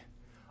we,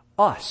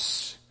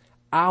 us,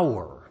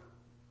 our.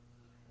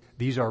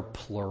 These are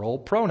plural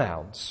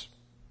pronouns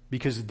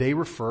because they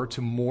refer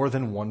to more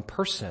than one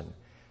person.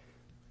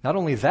 Not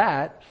only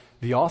that,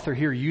 the author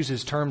here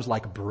uses terms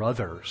like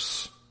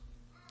brothers,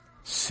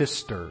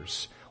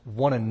 sisters,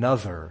 one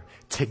another,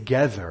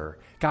 together.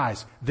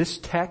 Guys, this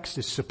text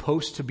is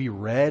supposed to be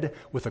read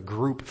with a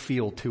group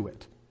feel to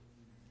it.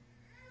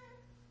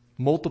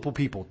 Multiple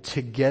people,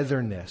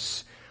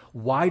 togetherness.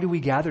 Why do we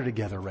gather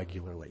together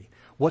regularly?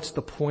 What's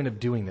the point of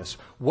doing this?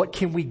 What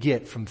can we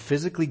get from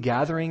physically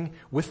gathering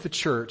with the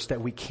church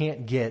that we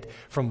can't get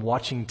from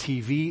watching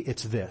TV?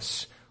 It's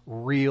this: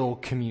 real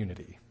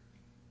community.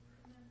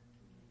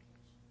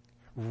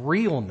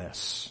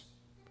 Realness.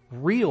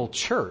 Real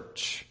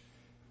church.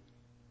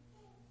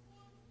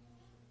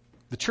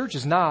 The church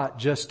is not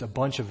just a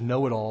bunch of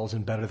know-it-alls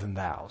and better than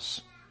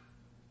thous.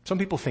 Some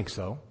people think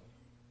so.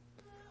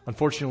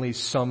 Unfortunately,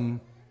 some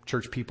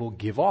church people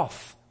give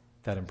off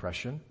that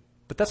impression,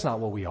 but that's not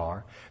what we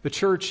are. The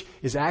church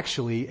is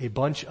actually a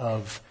bunch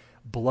of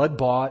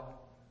blood-bought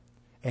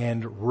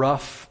and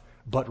rough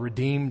but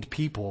redeemed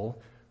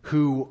people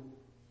who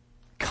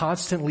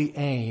constantly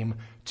aim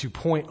to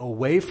point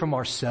away from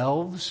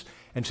ourselves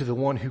and to the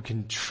one who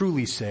can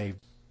truly save.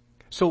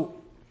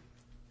 So,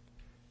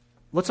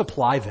 let's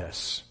apply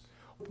this.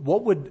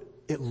 What would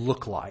it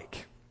look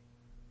like?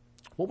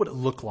 What would it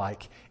look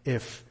like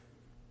if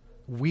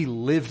we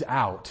lived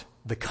out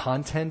the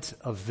content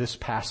of this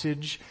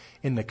passage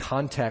in the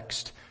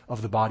context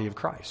of the body of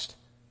Christ?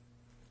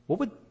 What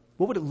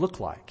would it look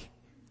like?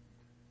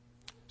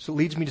 So it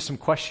leads me to some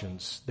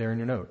questions there in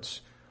your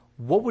notes.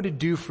 What would it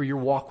do for your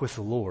walk with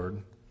the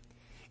Lord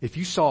if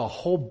you saw a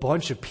whole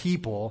bunch of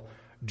people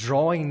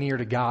drawing near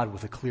to God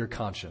with a clear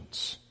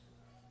conscience?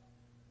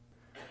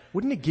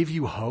 Wouldn't it give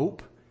you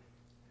hope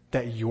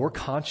that your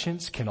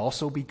conscience can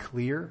also be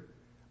clear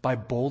by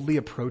boldly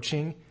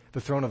approaching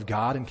the throne of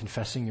God and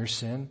confessing your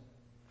sin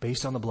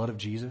based on the blood of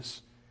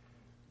Jesus?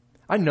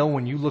 I know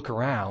when you look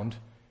around,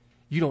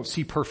 you don't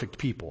see perfect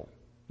people.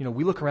 You know,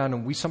 we look around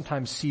and we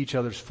sometimes see each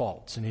other's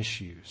faults and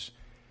issues.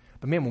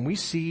 But man, when I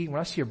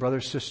see a brother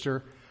or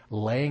sister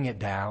laying it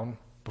down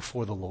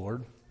before the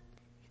Lord,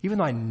 even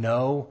though I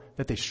know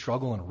that they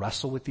struggle and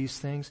wrestle with these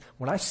things,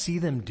 when I see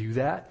them do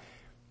that,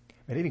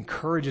 and it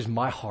encourages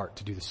my heart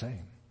to do the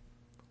same.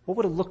 What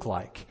would it look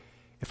like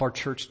if our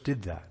church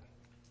did that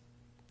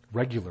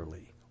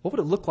regularly? What would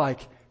it look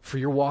like for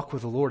your walk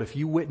with the Lord if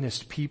you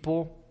witnessed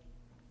people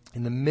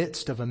in the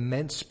midst of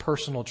immense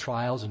personal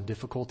trials and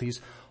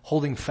difficulties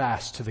holding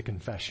fast to the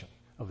confession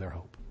of their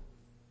hope?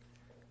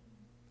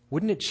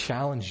 Wouldn't it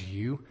challenge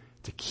you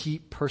to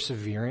keep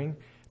persevering,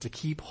 to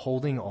keep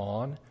holding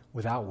on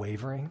without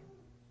wavering?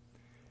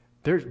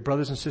 There's,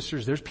 brothers and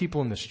sisters, there's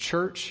people in this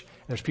church,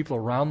 and there's people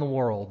around the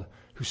world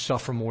who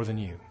suffer more than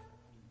you.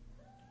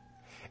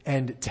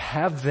 And to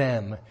have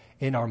them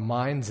in our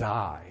mind's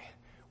eye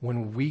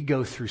when we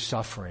go through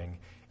suffering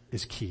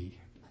is key.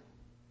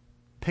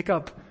 Pick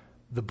up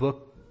the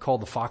book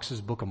called The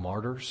Fox's Book of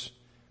Martyrs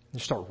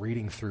and start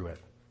reading through it.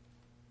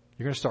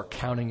 You're going to start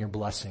counting your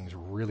blessings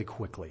really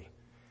quickly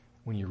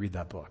when you read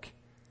that book.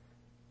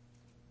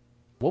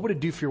 What would it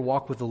do for your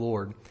walk with the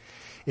Lord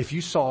if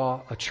you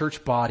saw a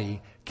church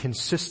body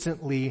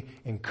consistently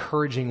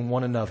encouraging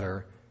one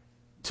another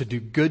to do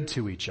good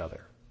to each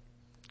other?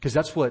 Because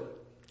that's what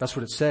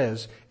it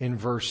says in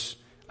verse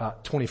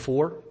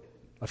 24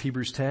 of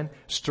Hebrews 10.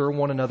 Stir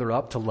one another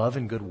up to love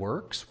and good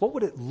works. What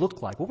would it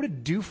look like? What would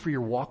it do for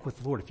your walk with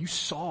the Lord if you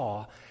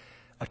saw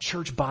a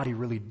church body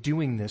really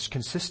doing this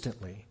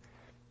consistently?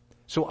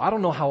 So I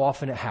don't know how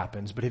often it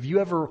happens, but have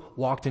you ever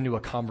walked into a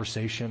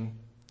conversation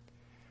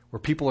where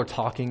people are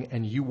talking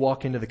and you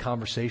walk into the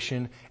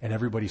conversation and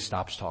everybody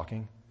stops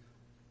talking?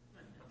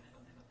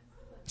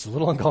 It's a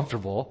little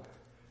uncomfortable.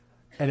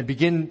 And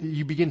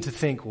you begin to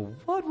think, well,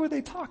 what were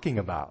they talking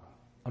about?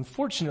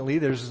 Unfortunately,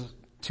 there's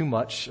too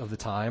much of the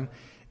time.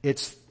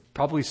 It's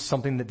probably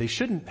something that they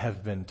shouldn't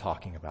have been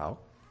talking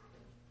about.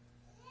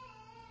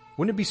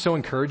 Wouldn't it be so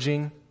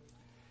encouraging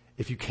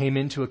if you came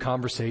into a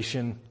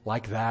conversation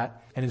like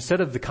that and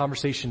instead of the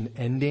conversation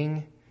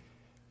ending,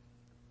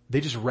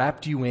 they just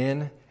wrapped you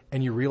in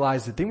and you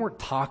realized that they weren't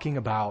talking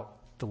about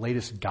the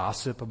latest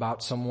gossip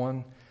about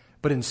someone,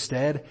 but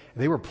instead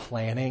they were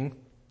planning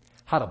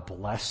how to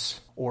bless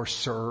or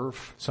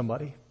serve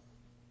somebody?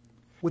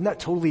 Wouldn't that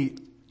totally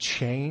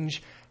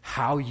change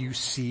how you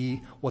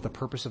see what the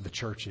purpose of the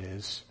church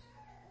is?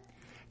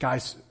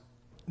 Guys,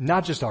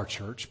 not just our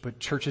church, but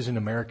churches in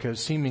America,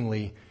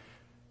 seemingly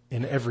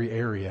in every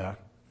area,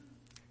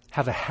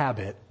 have a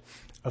habit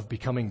of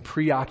becoming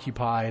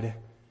preoccupied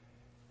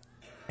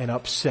and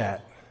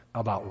upset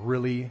about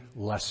really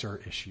lesser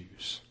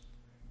issues.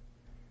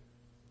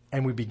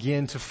 And we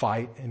begin to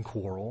fight and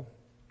quarrel.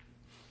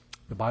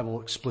 The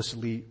Bible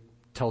explicitly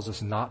tells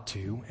us not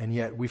to, and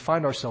yet we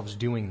find ourselves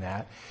doing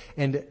that.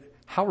 And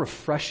how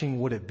refreshing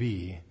would it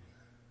be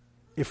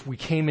if we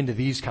came into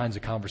these kinds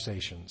of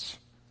conversations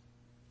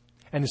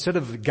And instead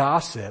of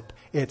gossip,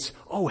 it's,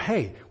 oh,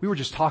 hey, we were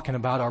just talking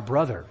about our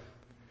brother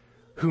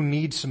who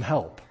needs some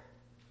help.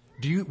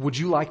 Would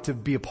you like to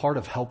be a part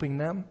of helping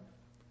them?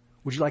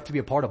 Would you like to be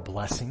a part of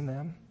blessing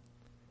them?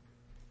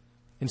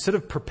 Instead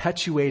of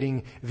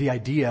perpetuating the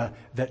idea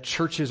that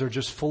churches are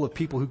just full of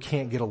people who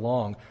can't get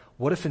along,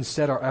 what if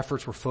instead our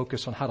efforts were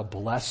focused on how to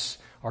bless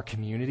our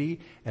community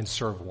and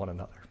serve one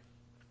another?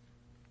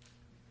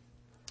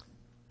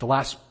 The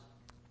last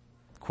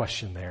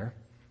question there,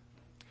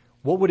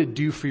 what would it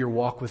do for your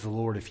walk with the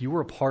Lord if you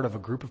were a part of a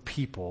group of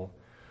people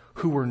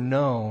who were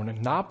known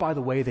not by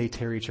the way they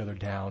tear each other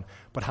down,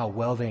 but how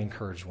well they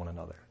encourage one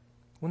another?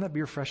 Wouldn't that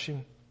be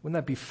refreshing? Wouldn't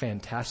that be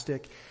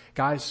fantastic?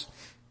 Guys,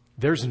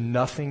 there's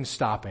nothing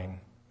stopping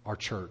our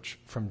church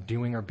from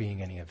doing or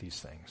being any of these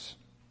things.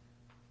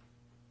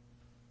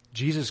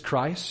 Jesus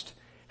Christ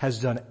has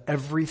done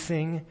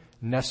everything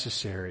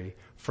necessary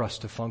for us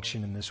to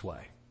function in this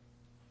way.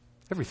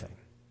 Everything.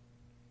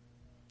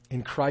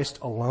 In Christ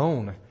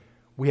alone,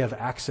 we have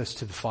access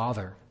to the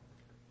Father.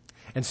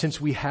 And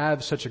since we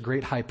have such a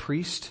great high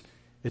priest,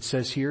 it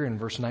says here in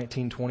verse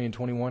 19, 20, and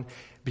 21,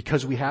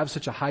 because we have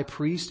such a high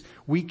priest,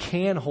 we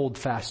can hold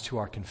fast to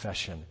our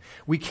confession.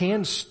 We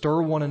can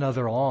stir one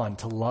another on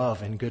to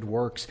love and good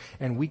works,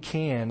 and we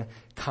can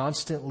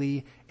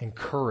constantly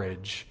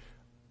encourage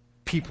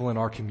people in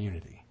our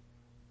community.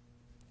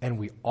 And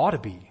we ought to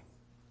be.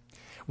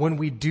 When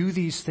we do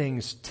these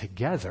things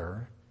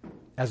together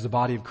as the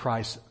body of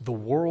Christ, the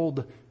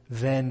world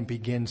then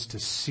begins to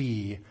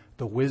see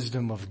the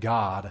wisdom of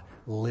God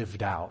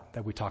lived out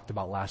that we talked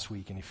about last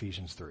week in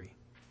Ephesians 3.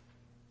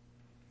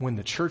 When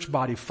the church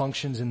body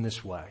functions in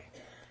this way,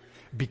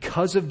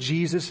 because of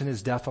Jesus and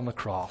his death on the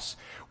cross,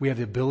 we have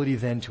the ability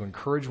then to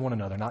encourage one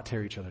another, not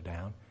tear each other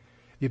down,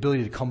 the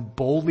ability to come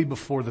boldly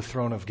before the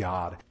throne of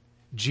God.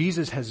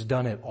 Jesus has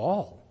done it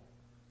all.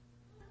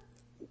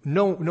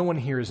 No one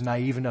here is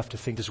naive enough to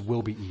think this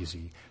will be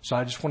easy. So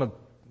I just want to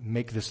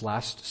make this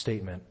last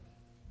statement.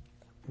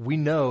 We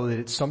know that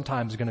it's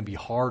sometimes going to be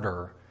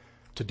harder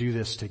to do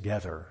this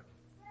together.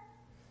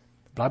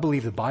 But I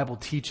believe the Bible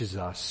teaches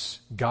us,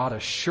 God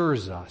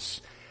assures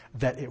us,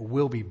 that it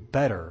will be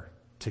better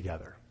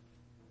together.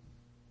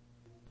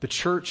 The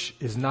church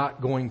is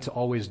not going to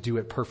always do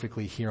it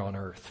perfectly here on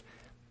earth.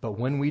 But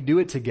when we do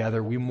it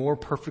together, we more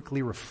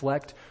perfectly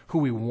reflect who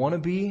we want to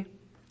be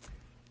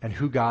and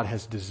who God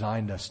has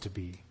designed us to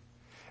be.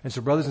 And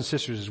so, brothers and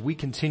sisters, as we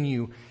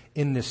continue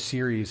in this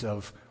series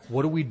of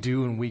what do we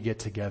do when we get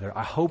together,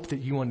 I hope that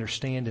you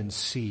understand and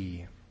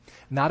see,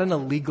 not in a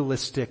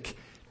legalistic,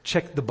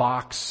 check the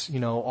box,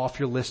 off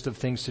your list of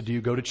things to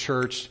do, go to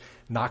church,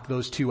 knock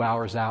those 2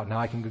 hours out, now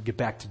I can go get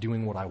back to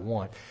doing what I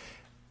want.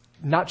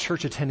 Not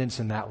church attendance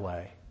in that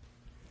way,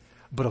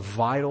 but a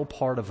vital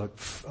part of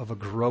a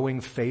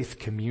growing faith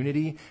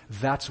community.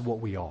 That's what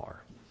we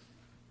are.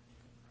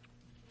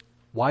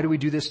 Why do we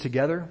do this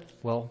together?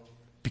 Well,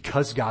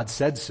 because God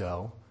said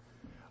so,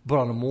 but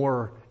on a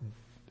more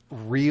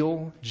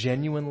real,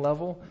 genuine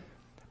level,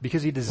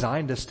 because he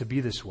designed us to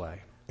be this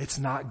way. It's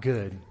not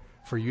good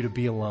for you to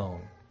be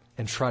alone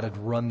and try to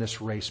run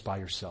this race by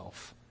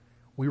yourself.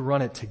 We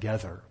run it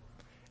together,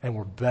 and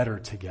we're better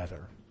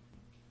together.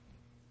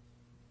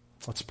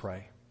 Let's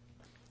pray.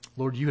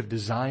 Lord, you have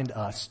designed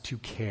us to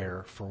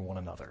care for one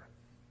another.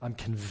 I'm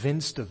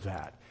convinced of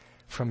that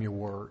from your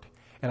word.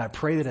 And I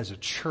pray that as a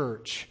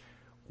church,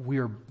 we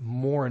are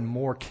more and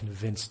more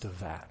convinced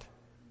of that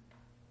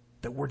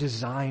we're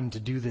designed to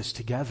do this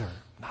together,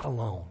 not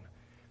alone.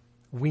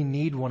 We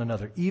need one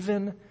another,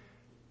 even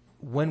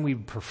when we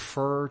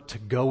prefer to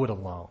go it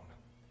alone.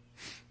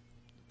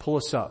 Pull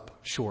us up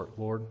short,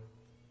 Lord.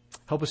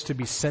 Help us to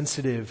be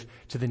sensitive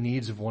to the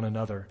needs of one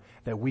another,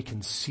 that we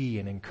can see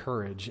and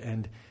encourage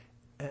and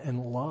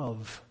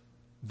love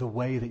the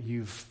way that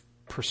you've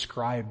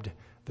prescribed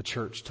the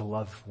church to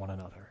love one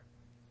another.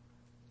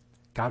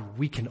 God,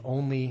 we can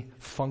only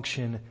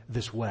function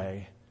this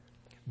way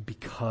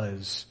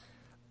because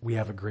we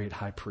have a great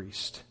high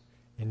priest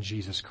in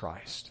Jesus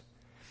Christ.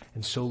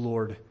 And so,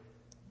 Lord,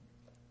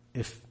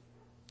 if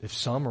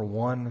some or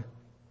one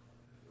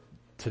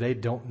today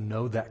don't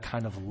know that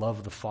kind of love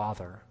of the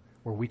Father,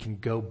 where we can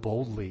go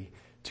boldly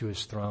to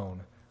his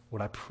throne,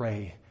 Lord, I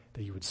pray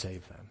that you would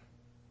save them.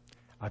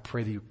 I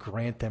pray that you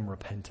grant them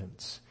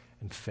repentance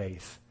and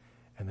faith,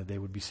 and that they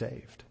would be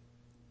saved.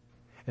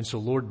 And so,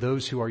 Lord,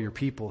 those who are your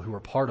people, who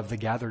are part of the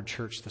gathered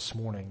church this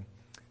morning,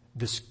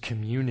 this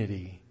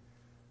community,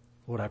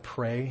 Lord, I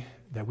pray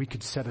that we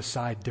could set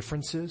aside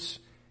differences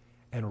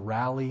and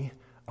rally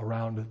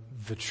around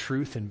the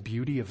truth and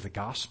beauty of the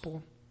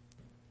gospel,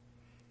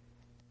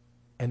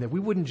 and that we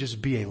wouldn't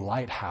just be a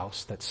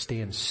lighthouse that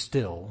stands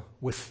still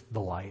with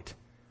the light,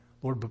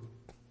 Lord,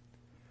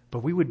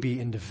 but we would be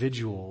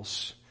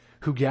individuals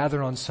who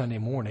gather on Sunday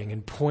morning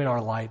and point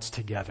our lights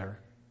together,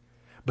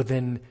 but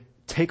then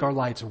take our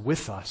lights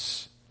with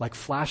us like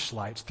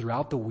flashlights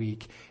throughout the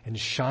week and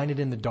shine it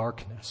in the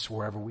darkness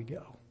wherever we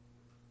go.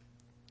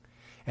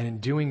 And in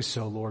doing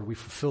so, Lord, we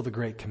fulfill the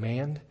great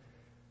command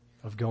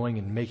of going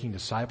and making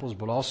disciples,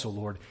 but also,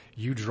 Lord,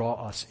 you draw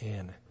us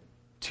in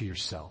to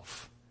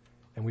yourself.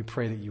 And we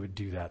pray that you would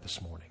do that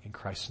this morning. In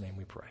Christ's name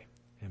we pray.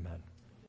 Amen.